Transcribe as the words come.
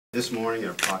This morning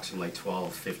at approximately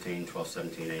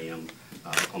 12:17 a.m.,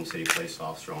 Oklahoma City police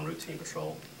officer on routine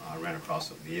patrol ran across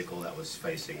a vehicle that was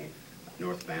facing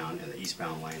northbound in the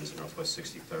eastbound lanes of Northwest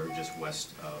 63rd,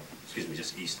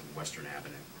 just east of Western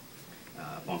Avenue.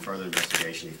 Upon further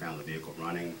investigation, he found the vehicle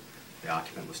running. The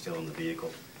occupant was still in the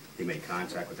vehicle. He made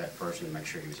contact with that person to make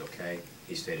sure he was okay.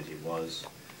 He stated he was.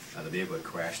 The vehicle had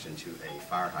crashed into a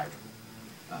fire hydrant.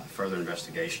 Further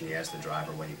investigation, he asked the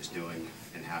driver what he was doing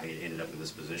and how he ended up in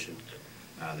this position.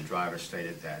 The driver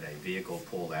stated that a vehicle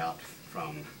pulled out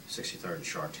from 63rd and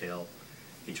Chart Hill.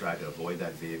 He tried to avoid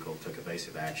that vehicle, took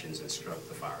evasive actions, and struck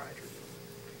the fire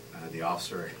hydrant. The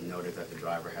officer noted that the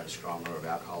driver had a strong odor of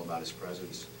alcohol about his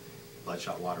presence,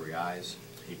 bloodshot, watery eyes.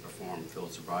 He performed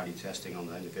field sobriety testing on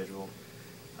the individual.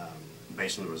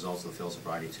 Based on the results of the field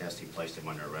sobriety test, he placed him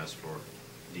under arrest for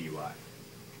DUI.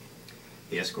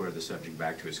 He escorted the subject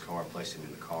back to his car, placed him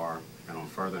in the car, and on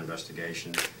further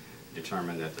investigation,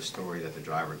 determined that the story that the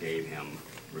driver gave him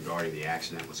regarding the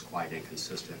accident was quite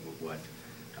inconsistent with what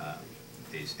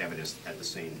the evidence at the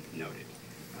scene noted.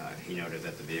 He noted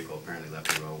that the vehicle apparently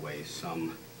left the roadway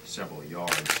several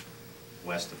yards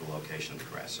west of the location of the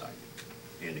crash site,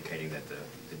 indicating that the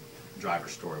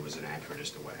driver's story was inaccurate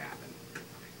as to what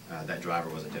happened. That driver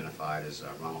was identified as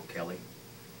Ronald Kelly.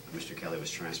 Mr. Kelly was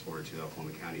transported to the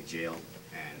Oklahoma County Jail,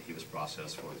 and he was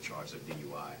processed for the charge of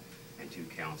DUI and 2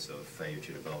 counts of failure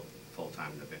to develop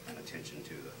full-time attention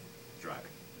to the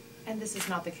driving. And this is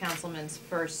not the councilman's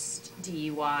first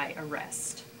DUI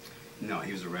arrest? No,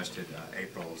 he was arrested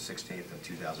April 16th of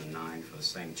 2009 for the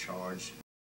same charge.